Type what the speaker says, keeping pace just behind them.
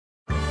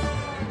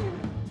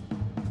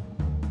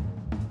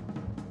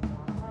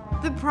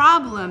The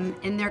problem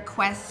in their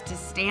quest to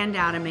stand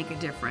out and make a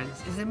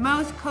difference is that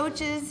most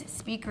coaches,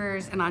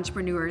 speakers, and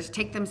entrepreneurs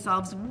take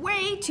themselves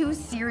way too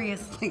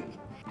seriously.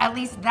 At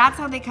least that's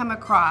how they come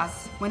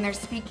across when they're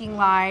speaking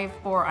live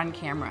or on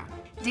camera.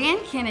 Dan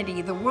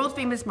Kennedy, the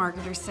world-famous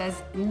marketer,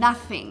 says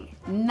nothing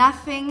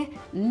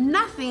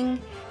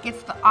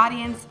gets the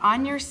audience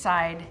on your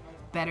side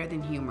better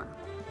than humor.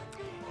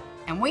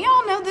 And we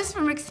all know this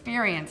from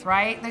experience,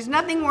 right? There's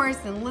nothing worse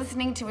than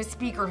listening to a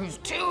speaker who's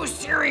too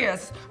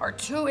serious or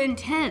too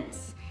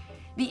intense.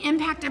 The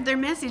impact of their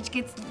message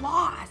gets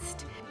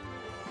lost,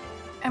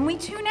 and we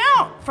tune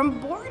out from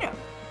boredom.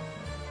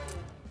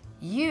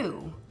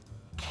 You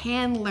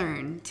can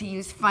learn to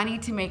use funny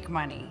to make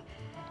money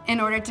in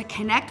order to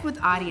connect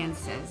with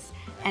audiences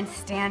and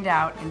stand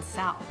out and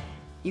sell.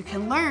 You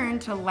can learn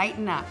to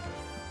lighten up,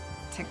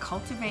 to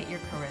cultivate your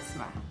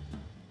charisma,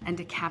 and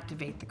to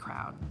captivate the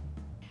crowd.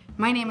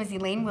 My name is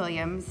Elaine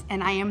Williams,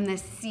 and I am the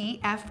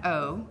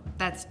CFO,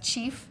 that's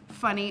Chief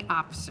Funny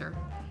Officer,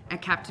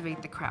 at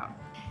Captivate the Crowd.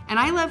 And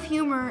I love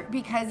humor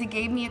because it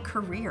gave me a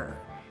career,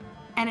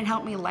 and it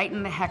helped me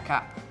lighten the heck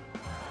up.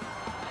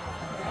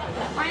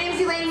 My name is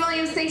Elaine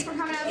Williams, thanks for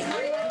coming out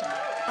tonight.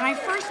 When I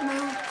first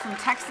moved from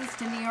Texas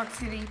to New York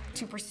City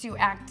to pursue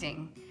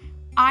acting,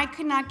 I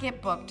could not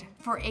get booked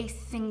for a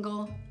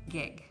single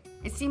gig.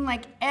 It seemed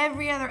like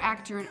every other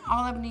actor in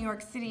all of New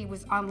York City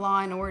was on Law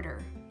and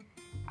Order.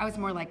 I was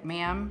more like,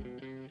 ma'am,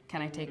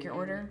 can I take your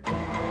order?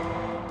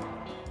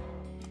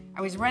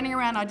 I was running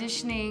around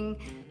auditioning.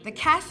 The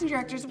casting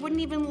directors wouldn't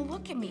even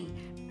look at me.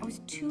 I was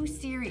too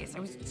serious. I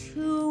was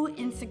too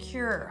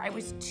insecure. I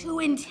was too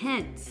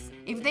intense.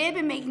 If they had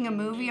been making a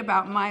movie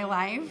about my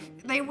life,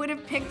 they would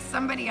have picked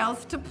somebody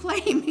else to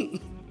play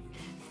me.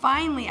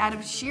 Finally, out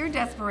of sheer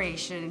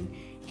desperation,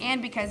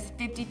 and because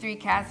 53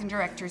 casting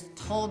directors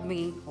told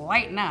me,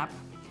 lighten up,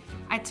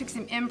 I took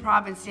some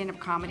improv and stand-up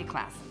comedy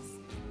classes.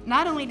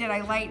 Not only did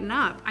I lighten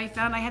up, I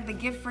found I had the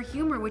gift for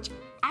humor, which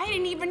I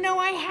didn't even know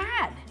I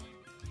had.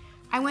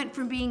 I went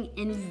from being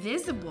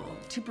invisible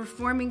to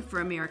performing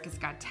for America's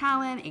Got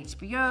Talent,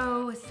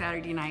 HBO,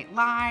 Saturday Night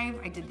Live.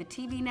 I did the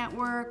TV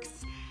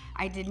networks.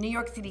 I did New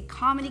York City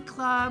comedy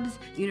clubs,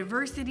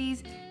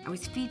 universities. I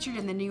was featured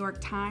in the New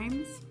York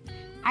Times.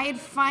 I had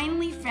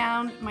finally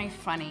found my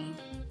funny,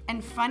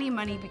 and funny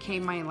money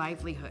became my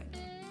livelihood.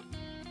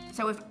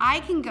 So if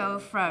I can go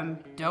from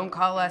don't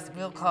call us,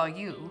 we'll call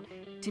you,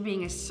 to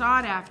being a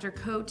sought-after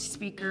coach,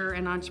 speaker,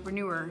 and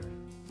entrepreneur,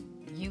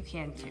 you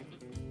can too.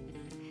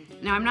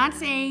 Now, I'm not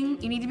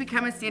saying you need to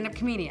become a stand-up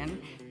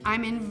comedian.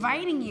 I'm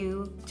inviting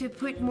you to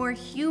put more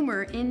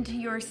humor into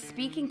your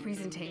speaking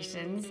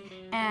presentations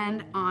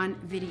and on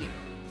video.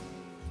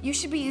 You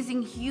should be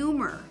using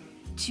humor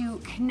to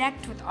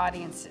connect with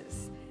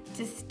audiences,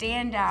 to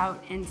stand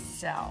out and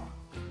sell.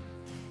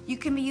 You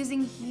can be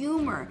using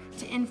humor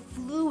to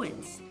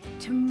influence,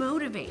 to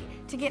motivate,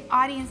 to get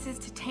audiences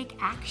to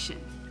take action.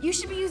 You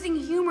should be using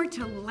humor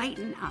to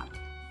lighten up,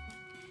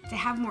 to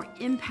have more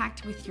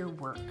impact with your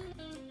work,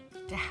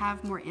 to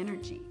have more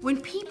energy.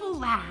 When people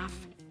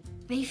laugh,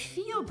 they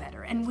feel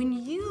better. And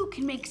when you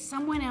can make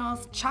someone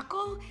else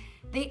chuckle,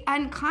 they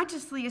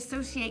unconsciously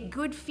associate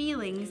good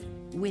feelings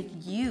with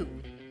you.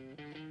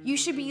 You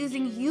should be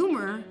using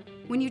humor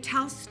when you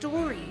tell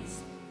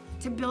stories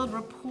to build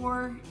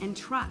rapport and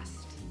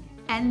trust.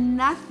 And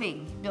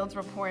nothing builds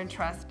rapport and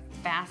trust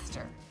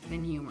faster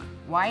than humor.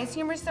 Why is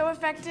humor so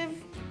effective?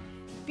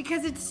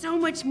 Because it's so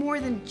much more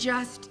than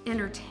just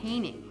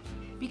entertaining.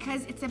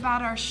 Because it's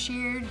about our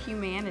shared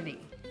humanity.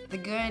 The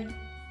good,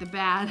 the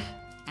bad,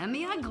 and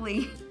the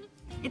ugly.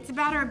 It's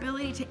about our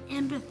ability to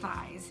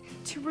empathize,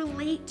 to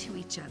relate to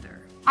each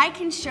other. I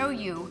can show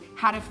you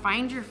how to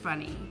find your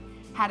funny,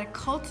 how to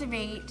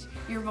cultivate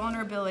your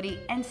vulnerability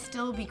and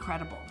still be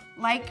credible.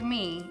 Like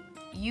me,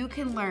 you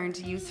can learn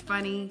to use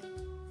funny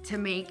to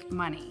make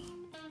money,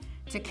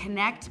 to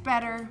connect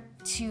better,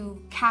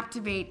 to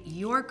captivate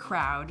your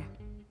crowd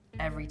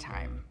every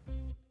time.